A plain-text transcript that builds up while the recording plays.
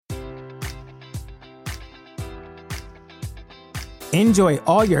Enjoy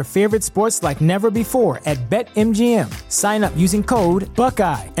all your favorite sports like never before at BetMGM. Sign up using code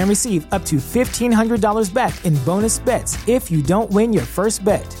Buckeye and receive up to $1,500 back in bonus bets if you don't win your first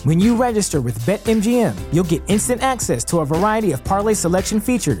bet. When you register with BetMGM, you'll get instant access to a variety of parlay selection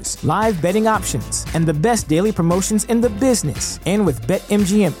features, live betting options, and the best daily promotions in the business. And with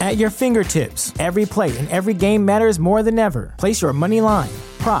BetMGM at your fingertips, every play and every game matters more than ever. Place your money line,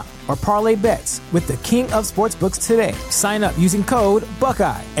 prop, or parlay bets with the king of sportsbooks today. Sign up using code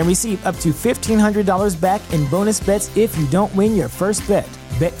Buckeye and receive up to $1,500 back in bonus bets if you don't win your first bet.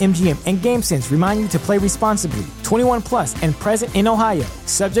 BetMGM and GameSense remind you to play responsibly. 21 plus and present in Ohio,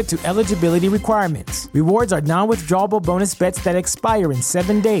 subject to eligibility requirements. Rewards are non-withdrawable bonus bets that expire in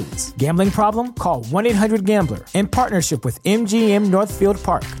 7 days. Gambling problem? Call 1-800-GAMBLER. In partnership with MGM Northfield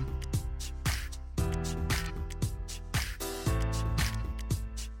Park.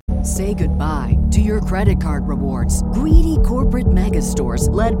 Say goodbye to your credit card rewards. Greedy corporate mega stores,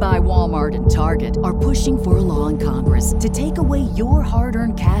 led by Walmart and Target, are pushing for a law in Congress to take away your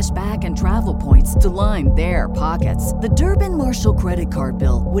hard-earned cash back and travel points to line their pockets. The Durbin-Marshall credit card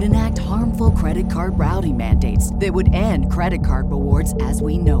bill would enact harmful credit card routing mandates that would end credit card rewards as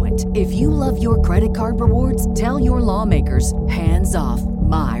we know it. If you love your credit card rewards, tell your lawmakers, hands off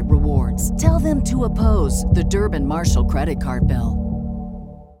my rewards. Tell them to oppose the Durbin-Marshall credit card bill.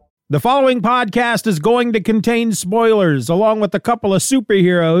 The following podcast is going to contain spoilers, along with a couple of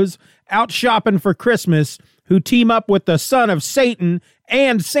superheroes out shopping for Christmas who team up with the son of Satan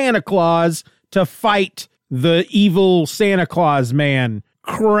and Santa Claus to fight the evil Santa Claus man,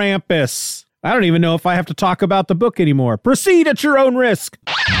 Krampus. I don't even know if I have to talk about the book anymore. Proceed at your own risk.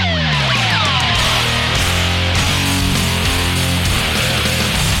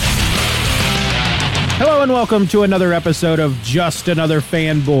 Hello and welcome to another episode of Just Another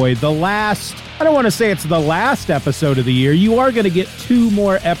Fanboy. I don't want to say it's the last episode of the year. You are going to get 2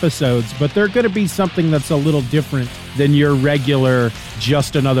 more episodes, but they're going to be something that's a little different than your regular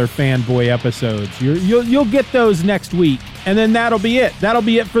Just Another Fanboy episodes. You'll get those next week, and then that'll be it. That'll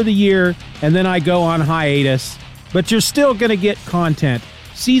be it for the year, and then I go on hiatus. But you're still going to get content.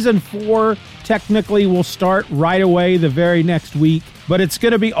 Season 4 technically will start right away the very next week, but it's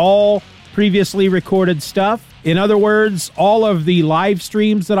going to be all previously recorded stuff. In other words, all of the live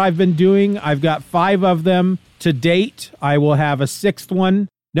streams that I've been doing, I've got 5 of them to date. I will have a 6th one.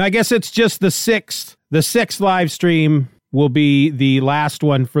 Now, I guess it's just the 6th. The 6th live stream will be the last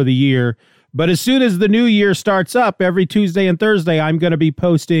one for the year. But as soon as the new year starts up, every Tuesday and Thursday, I'm going to be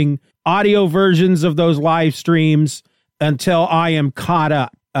posting audio versions of those live streams until I am caught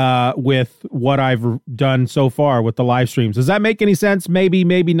up with what I've done so far with the live streams. Does that make any sense? Maybe,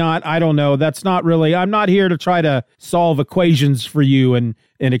 maybe not. I don't know. That's not really, I'm not here to try to solve equations for you and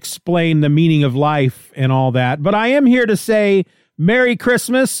explain the meaning of life and all that. But I am here to say Merry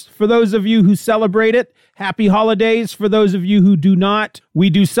Christmas for those of you who celebrate it. Happy holidays for those of you who do not. We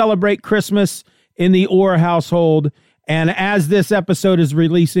do celebrate Christmas in the Orr household. And as this episode is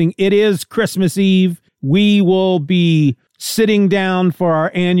releasing, it is Christmas Eve. We will be sitting down for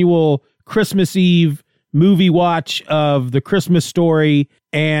our annual Christmas Eve movie watch of The Christmas Story,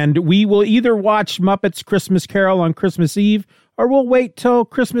 and we will either watch Muppets Christmas Carol on Christmas Eve, or we'll wait till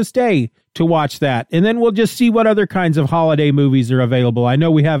Christmas Day to watch that, and then we'll just see what other kinds of holiday movies are available. I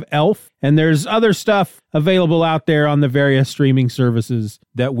know we have Elf, and there's other stuff available out there on the various streaming services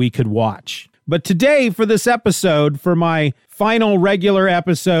that we could watch. But today, for this episode, for my final regular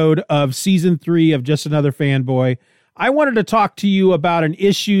episode of Season 3 of Just Another Fanboy, I wanted to talk to you about an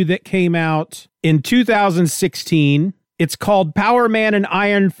issue that came out in 2016. It's called Power Man and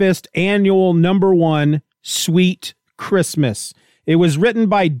Iron Fist Annual Number 1, Sweet Christmas. It was written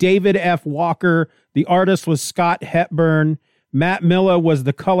by David F. Walker. The artist was Scott Hepburn. Matt Milla was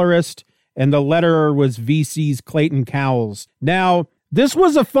the colorist, and the letterer was VC's Clayton Cowles. Now, this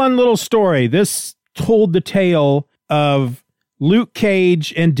was a fun little story. This told the tale of Luke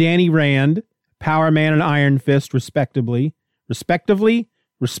Cage and Danny Rand, Power Man and Iron Fist, respectively. Respectively?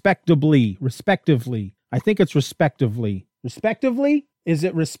 I think it's respectively. Respectively? Is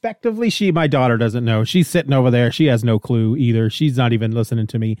it respectively? My daughter doesn't know. She's sitting over there. She has no clue either. She's not even listening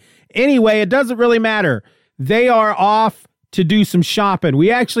to me. Anyway, it doesn't really matter. They are off to do some shopping. We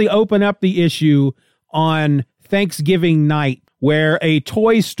actually open up the issue on Thanksgiving night, where a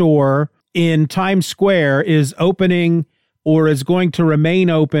toy store in Times Square is opening or is going to remain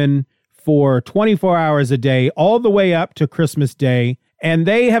open for 24 hours a day, all the way up to Christmas Day. And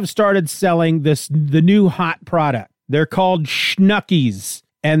they have started selling the new hot product. They're called Schnuckies,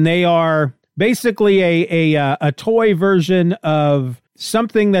 and they are basically a toy version of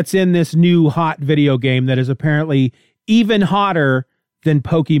something that's in this new hot video game that is apparently even hotter than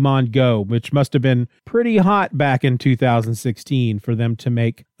Pokemon Go, which must have been pretty hot back in 2016 for them to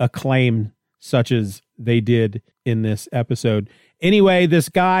make a claim such as they did in this episode. Anyway, this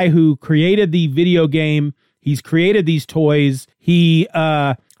guy who created the video game, he's created these toys. He,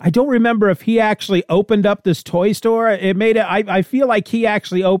 I don't remember if he actually opened up this toy store. I feel like he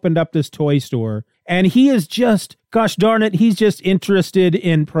actually opened up this toy store. And he is just, gosh darn it, he's just interested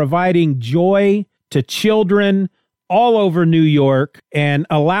in providing joy to children all over New York and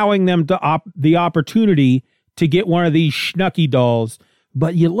allowing them the opportunity to get one of these Schnucky dolls.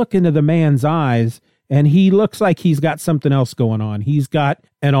 But you look into the man's eyes, and he looks like he's got something else going on. He's got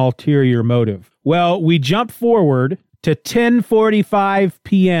an ulterior motive. Well, we jump forward to 10:45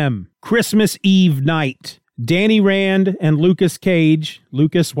 p.m., Christmas Eve night. Danny Rand and Lucas Cage.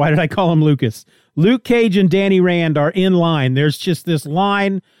 Lucas, why did I call him Lucas? Luke Cage and Danny Rand are in line. There's just this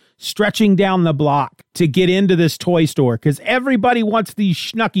line stretching down the block to get into this toy store because everybody wants these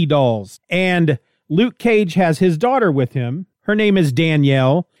Schnucky dolls. And Luke Cage has his daughter with him. Her name is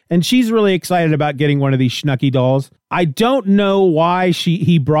Danielle, and she's really excited about getting one of these Schnucky dolls. I don't know why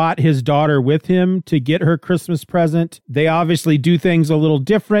he brought his daughter with him to get her Christmas present. They obviously do things a little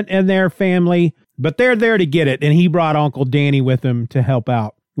different in their family, but they're there to get it, and he brought Uncle Danny with him to help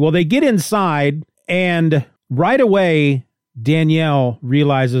out. Well, they get inside, and right away, Danielle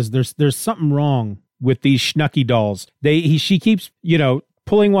realizes there's something wrong with these Schnucky dolls. She keeps,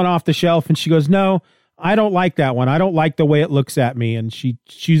 pulling one off the shelf, and she goes, "No, I don't like that one. I don't like the way it looks at me." And she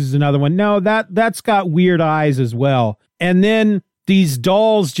chooses another one. No, that's got weird eyes as well. And then these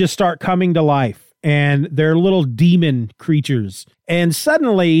dolls just start coming to life, and they're little demon creatures. And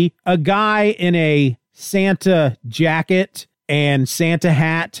suddenly a guy in a Santa jacket and Santa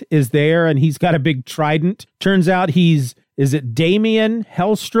hat is there, and he's got a big trident. Turns out is it Damien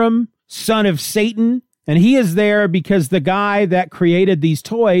Hellstrom, son of Satan? And he is there because the guy that created these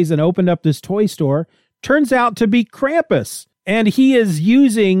toys and opened up this toy store turns out to be Krampus. And he is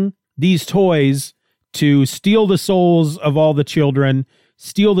using these toys to steal the souls of all the children,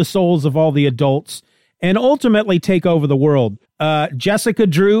 steal the souls of all the adults, and ultimately take over the world. Jessica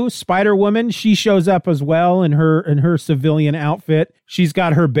Drew, Spider-Woman, she shows up as well in her civilian outfit. She's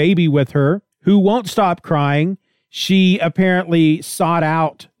got her baby with her, who won't stop crying. She apparently sought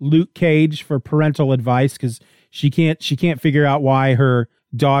out Luke Cage for parental advice because she can't figure out why her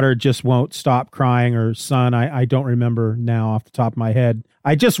daughter just won't stop crying, or son. I don't remember now off the top of my head.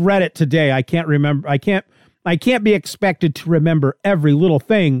 I just read it today. I can't remember. I can't be expected to remember every little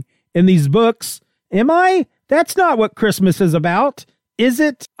thing in these books. Am I? That's not what Christmas is about, is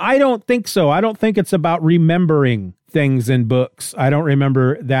it? I don't think so. I don't think it's about remembering things in books. I don't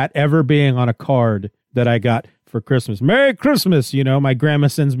remember that ever being on a card that I got for Christmas. Merry Christmas. My grandma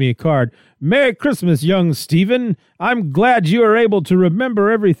sends me a card. Merry Christmas, young Stephen. I'm glad you are able to remember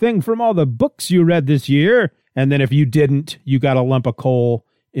everything from all the books you read this year. And then if you didn't, you got a lump of coal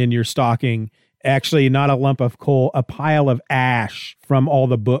in your stocking. Actually, not a lump of coal, a pile of ash from all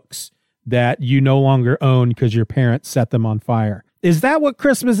the books that you no longer own because your parents set them on fire. Is that what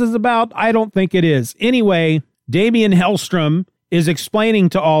Christmas is about? I don't think it is. Anyway, Damien Hellstrom is explaining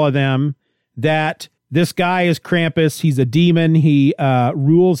to all of them that this guy is Krampus. He's a demon. He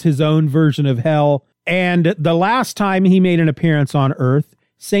rules his own version of hell. And the last time he made an appearance on Earth,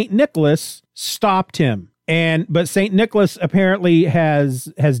 St. Nicholas stopped him. But St. Nicholas apparently has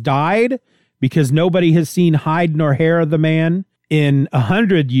died because nobody has seen hide nor hair of the man in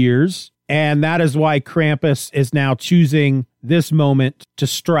 100 years. And that is why Krampus is now choosing this moment to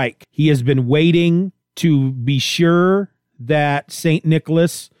strike. He has been waiting to be sure that St.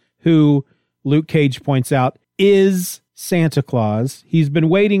 Nicholas, who Luke Cage points out is Santa Claus. He's been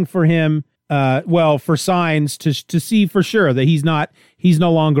waiting for him, for signs to see for sure that he's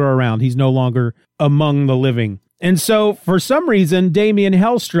no longer around. He's no longer among the living. And so for some reason, Damien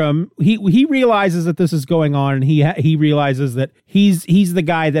Hellstrom, he realizes that this is going on, and he realizes that he's the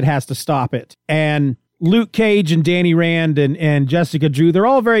guy that has to stop it. And Luke Cage and Danny Rand and Jessica Drew, they're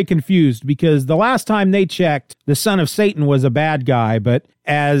all very confused because the last time they checked, the son of Satan was a bad guy. But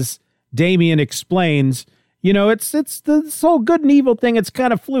as Damien explains, it's this whole good and evil thing. It's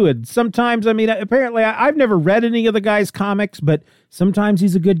kind of fluid. Sometimes, apparently I've never read any of the guy's comics, but sometimes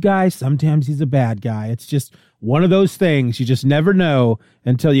he's a good guy. Sometimes he's a bad guy. It's just one of those things. You just never know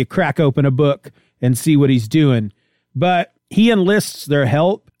until you crack open a book and see what he's doing. But he enlists their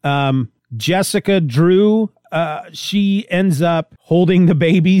help. Jessica Drew, she ends up holding the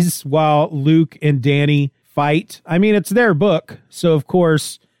babies while Luke and Danny fight. It's their book. So of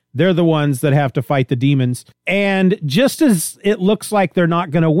course, they're the ones that have to fight the demons. And just as it looks like they're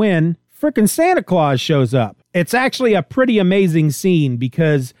not going to win, frickin' Santa Claus shows up. it's actually a pretty amazing scene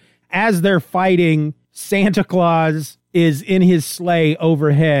because as they're fighting, Santa Claus is in his sleigh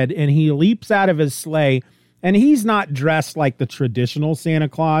overhead and he leaps out of his sleigh, and he's not dressed like the traditional Santa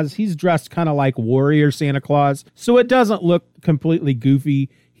Claus. He's dressed kind of like warrior Santa Claus. So it doesn't look completely goofy.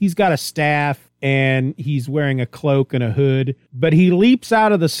 He's got a staff and he's wearing a cloak and a hood, but he leaps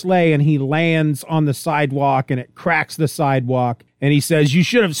out of the sleigh and he lands on the sidewalk and it cracks the sidewalk. And he says, "You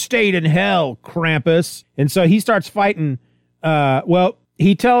should have stayed in hell, Krampus." And so he starts fighting.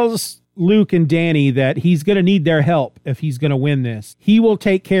 He tells Luke and Danny that he's going to need their help if he's going to win this. He will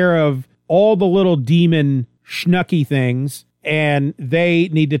take care of all the little demon schnucky things, and they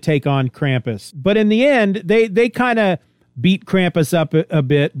need to take on Krampus. But in the end, they kind of beat Krampus up a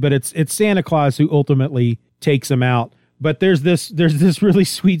bit, but it's Santa Claus who ultimately takes him out. But there's this really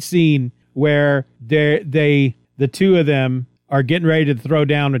sweet scene where the two of them are getting ready to throw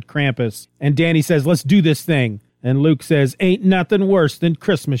down with Krampus, and Danny says, "Let's do this thing." And Luke says, "Ain't nothing worse than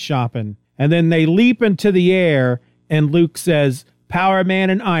Christmas shopping." And then they leap into the air, and Luke says, "Power Man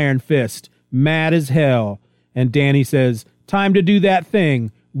and Iron Fist, mad as hell." And Danny says, "Time to do that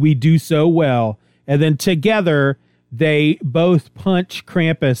thing we do so well." And then together, they both punch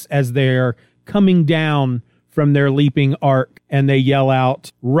Krampus as they're coming down from their leaping arc, and they yell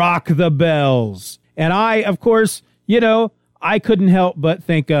out, "Rock the bells." And I, of course, I couldn't help but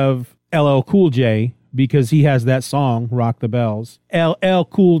think of LL Cool J, because he has that song, "Rock the Bells." LL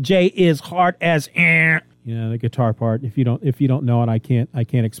Cool J is hard as the guitar part. If you don't know it, I can't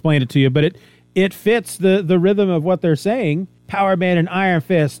explain it to you, but it fits the rhythm of what they're saying. Power Man and Iron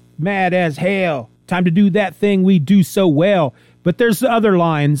Fist, mad as hell. Time to do that thing we do so well. But there's other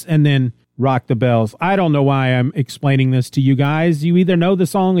lines, and then "Rock the Bells." I don't know why I'm explaining this to you guys. You either know the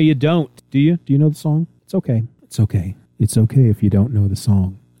song or you don't. Do you? Do you know the song? It's okay. It's okay. It's okay if you don't know the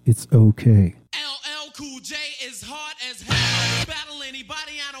song. It's okay. LL Cool J is hard as hell. Battle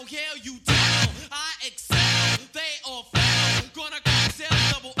anybody, I don't care, you tell. I excel, they all fail. Gonna excel,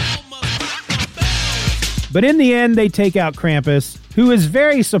 double L must rock the bells. But in the end, they take out Krampus, who is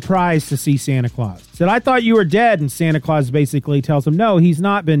very surprised to see Santa Claus. Said, "I thought you were dead." And Santa Claus basically tells him, no, he's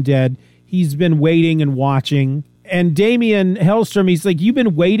not been dead. He's been waiting and watching. And Damien Hellstrom, he's like, "You've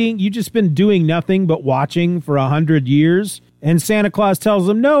been waiting? You just been doing nothing but watching for 100 years? And Santa Claus tells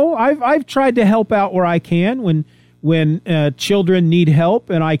him, "No, I've tried to help out where I can when children need help,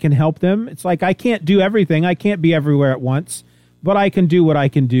 and I can help them. It's like I can't do everything. I can't be everywhere at once, but I can do what I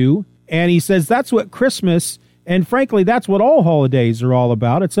can do." And he says that's what Christmas, and frankly, that's what all holidays are all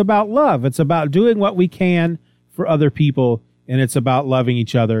about. It's about love. It's about doing what we can for other people, and it's about loving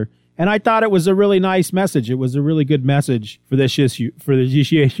each other. And I thought it was a really nice message. It was a really good message for this issue. For this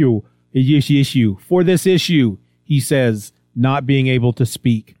issue, he says, not being able to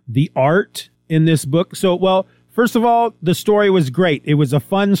speak. The art in this book. So, first of all, the story was great. It was a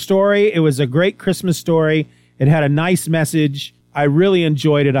fun story. It was a great Christmas story. It had a nice message. I really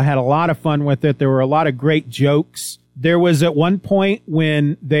enjoyed it. I had a lot of fun with it. There were a lot of great jokes. There was at one point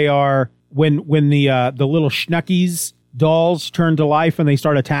when the little Schnuckies dolls turn to life and they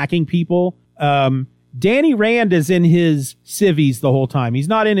start attacking people. Danny Rand is in his civvies the whole time. He's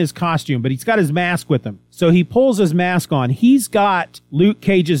not in his costume, but he's got his mask with him. So he pulls his mask on. He's got Luke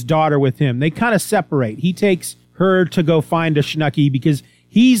Cage's daughter with him. They kind of separate. He takes her to go find a Schnucky because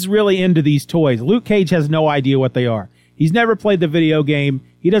he's really into these toys. Luke Cage has no idea what they are. He's never played the video game.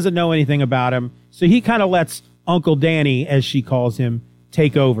 He doesn't know anything about him. So he kind of lets Uncle Danny, as she calls him,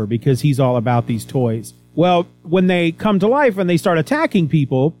 take over because he's all about these toys. Well, when they come to life and they start attacking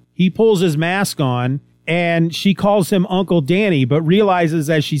people, he pulls his mask on and she calls him Uncle Danny, but realizes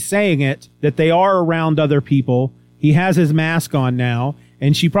as she's saying it that they are around other people. He has his mask on now,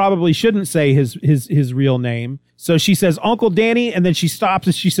 and she probably shouldn't say his real name. So she says Uncle Danny, and then she stops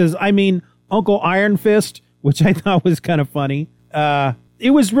and she says, "I mean Uncle Iron Fist," which I thought was kind of funny.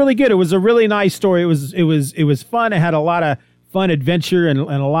 It was really good. It was a really nice story. It was fun. It had a lot of fun adventure and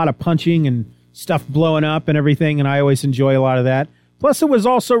a lot of punching and stuff blowing up and everything, and I always enjoy a lot of that. Plus, it was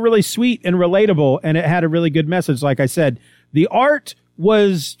also really sweet and relatable, and it had a really good message. Like I said, the art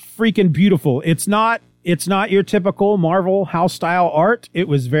was freaking beautiful. It's not your typical Marvel house style art. It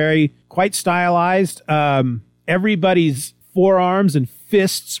was quite stylized. Everybody's forearms and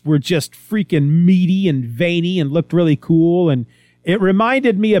fists were just freaking meaty and veiny and looked really cool. And it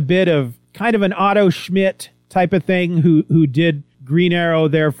reminded me a bit of kind of an Otto Schmidt type of thing who did Green Arrow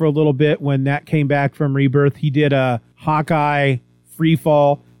there for a little bit when that came back from Rebirth. He did a Hawkeye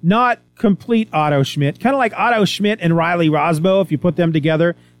Freefall. Not complete Otto Schmidt. Kind of like Otto Schmidt and Riley Rosbo, if you put them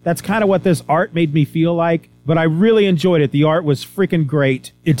together. That's kind of what this art made me feel like. But I really enjoyed it. The art was freaking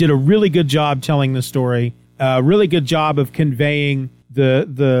great. It did a really good job telling the story. Really good job of conveying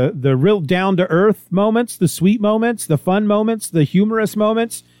the real down-to-earth moments, the sweet moments, the fun moments, the humorous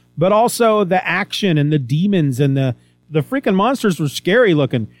moments, but also the action and the demons and the freaking monsters were scary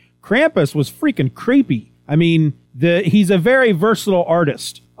looking. Krampus was freaking creepy. I mean, he's a very versatile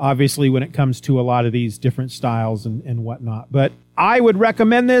artist, obviously, when it comes to a lot of these different styles and whatnot. But I would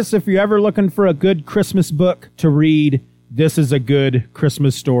recommend this if you're ever looking for a good Christmas book to read. This is a good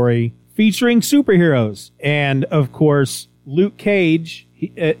Christmas story featuring superheroes. And, of course, Luke Cage,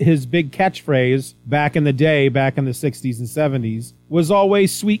 his big catchphrase back in the day, back in the 60s and 70s, was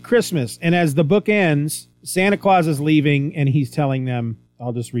always Sweet Christmas. And as the book ends, Santa Claus is leaving and he's telling them,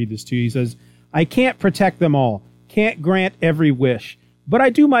 I'll just read this to you. He says, I can't protect them all, can't grant every wish, but I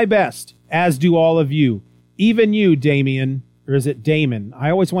do my best, as do all of you. Even you, Damien, or is it Damon? I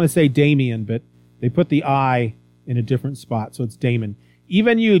always want to say Damien, but they put the I in a different spot, so it's Damon.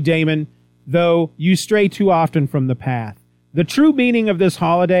 Even you, Damon, though you stray too often from the path. The true meaning of this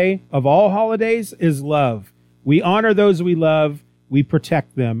holiday, of all holidays, is love. We honor those we love. We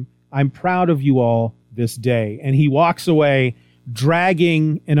protect them. I'm proud of you all this day. And he walks away,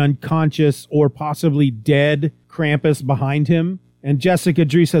 dragging an unconscious or possibly dead Krampus behind him. And Jessica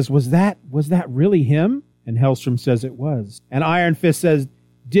Drew says, was that really him? And Hellstrom says it was. And Iron Fist says,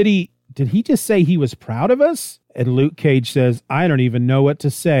 did he just say he was proud of us? And Luke Cage says, I don't even know what to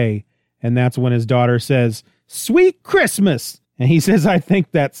say. And that's when his daughter says, Sweet Christmas. And he says, I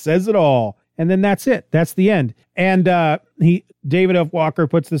think that says it all. And then that's it. That's the end. And David F. Walker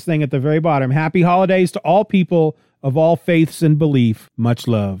puts this thing at the very bottom. Happy holidays to all people of all faiths and belief. Much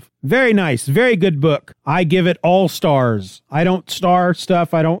love. Very nice. Very good book. I give it all stars. I don't star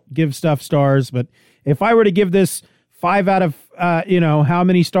stuff. I don't give stuff stars. But if I were to give this 5 out of, how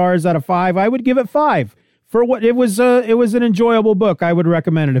many stars out of 5, I would give it 5. For what it was an enjoyable book. I would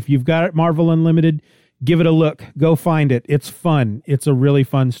recommend it. If you've got it, Marvel Unlimited, give it a look. Go find it. It's fun. It's a really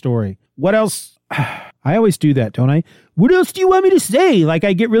fun story. What else? I always do that, don't I? What else do you want me to say? Like,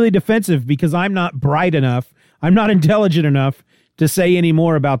 I get really defensive because I'm not bright enough. I'm not intelligent enough to say any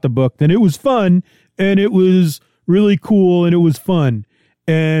more about the book than it was fun and it was really cool and it was fun.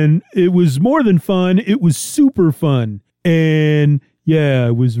 And it was more than fun. It was super fun. And yeah,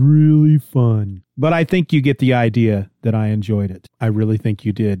 it was really fun. But I think you get the idea that I enjoyed it. I really think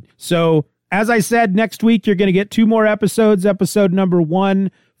you did. So, as I said, next week you're going to get 2 more episodes, episode number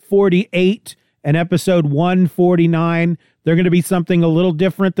 148 and episode 149. They're going to be something a little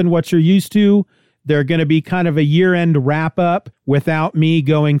different than what you're used to. They're going to be kind of a year-end wrap-up without me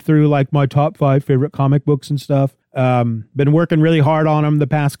going through like my top 5 favorite comic books and stuff. Been working really hard on them the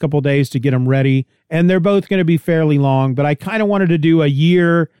past couple days to get them ready. And they're both going to be fairly long, but I kind of wanted to do a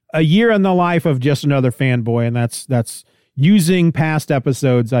year in the life of Just Another Fanboy. And that's using past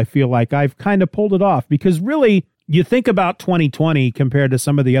episodes. I feel like I've kind of pulled it off because really you think about 2020 compared to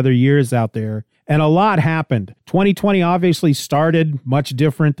some of the other years out there and a lot happened. 2020 obviously started much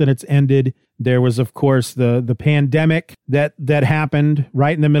different than it's ended. There was, of course, the pandemic that happened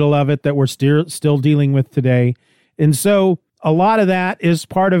right in the middle of it that we're still dealing with today. And so a lot of that is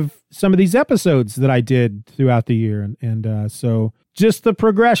part of some of these episodes that I did throughout the year. And so just the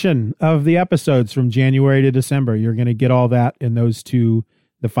progression of the episodes from January to December, you're going to get all that in the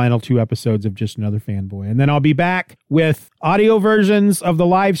final 2 episodes of Just Another Fanboy. And then I'll be back with audio versions of the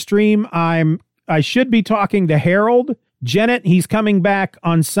live stream. I should be talking to Harold Jennett. He's coming back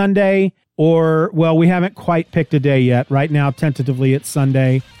on Sunday. We haven't quite picked a day yet. Right now, tentatively, it's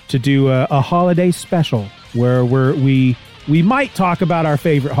Sunday to do a holiday special where we might talk about our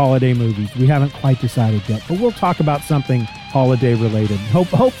favorite holiday movies. We haven't quite decided yet, but we'll talk about something holiday related.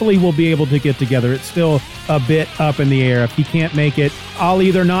 Hopefully, we'll be able to get together. It's still a bit up in the air. If he can't make it, I'll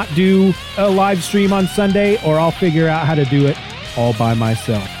either not do a live stream on Sunday or I'll figure out how to do it all by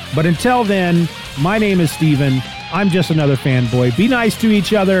myself. But until then, my name is Steven. I'm Just Another Fanboy. Be nice to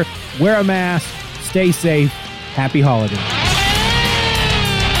each other. Wear a mask. Stay safe. Happy holidays.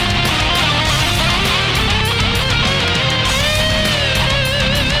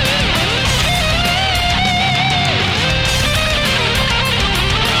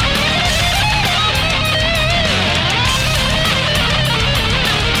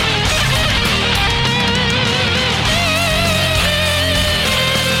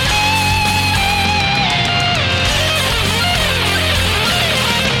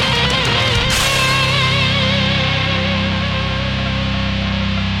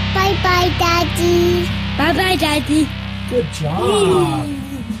 Bye-bye, Daddy. Good job.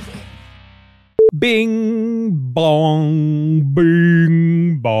 Bing, bong,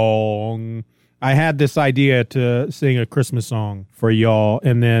 bing, bong. I had this idea to sing a Christmas song for y'all,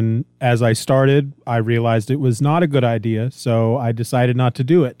 and then as I started, I realized it was not a good idea, so I decided not to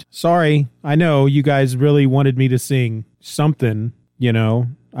do it. Sorry, I know you guys really wanted me to sing something, you know.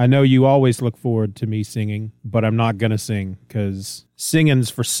 I know you always look forward to me singing, but I'm not gonna sing, because singing's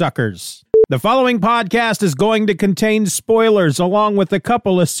for suckers. The following podcast is going to contain spoilers along with a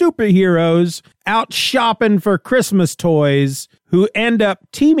couple of superheroes out shopping for Christmas toys who end up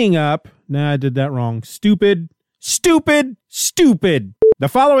teaming up. Nah, I did that wrong. Stupid. The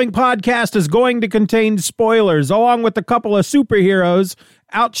following podcast is going to contain spoilers along with a couple of superheroes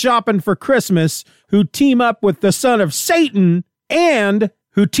out shopping for Christmas who team up with the son of Satan and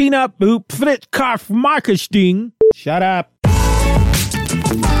who team up with Fritzkopf Marketing. Shut up.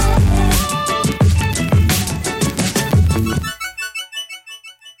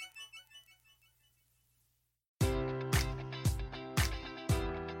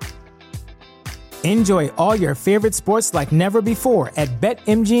 Enjoy all your favorite sports like never before at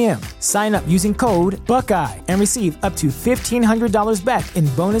BetMGM. Sign up using code Buckeye and receive up to $1,500 back in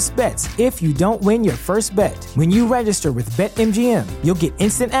bonus bets if you don't win your first bet. When you register with BetMGM, you'll get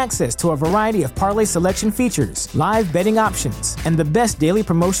instant access to a variety of parlay selection features, live betting options, and the best daily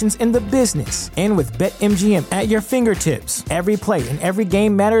promotions in the business. And with BetMGM at your fingertips, every play and every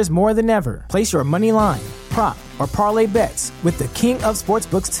game matters more than ever. Place your money line, prop, or parlay bets with the king of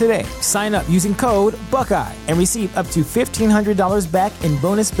sportsbooks today. Sign up using code Buckeye and receive up to $1,500 back in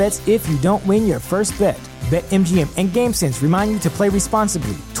bonus bets if you don't win your first bet. BetMGM and GameSense remind you to play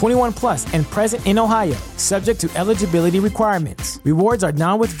responsibly. 21 plus and present in Ohio, subject to eligibility requirements. Rewards are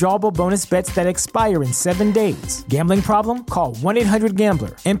non-withdrawable bonus bets that expire in 7 days. Gambling problem? Call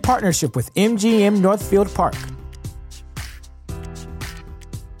 1-800-GAMBLER. In partnership with MGM Northfield Park.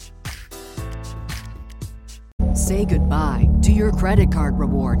 Say goodbye to your credit card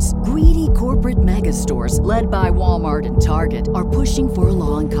rewards. Greedy corporate mega stores, led by Walmart and Target, are pushing for a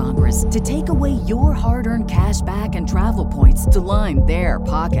law in Congress to take away your hard-earned cash back and travel points to line their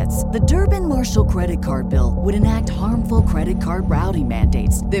pockets. The Durbin-Marshall credit card bill would enact harmful credit card routing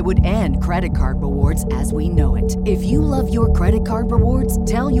mandates that would end credit card rewards as we know it. If you love your credit card rewards,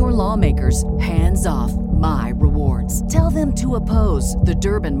 tell your lawmakers, hands off my rewards. Tell them to oppose the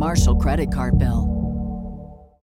Durbin-Marshall credit card bill.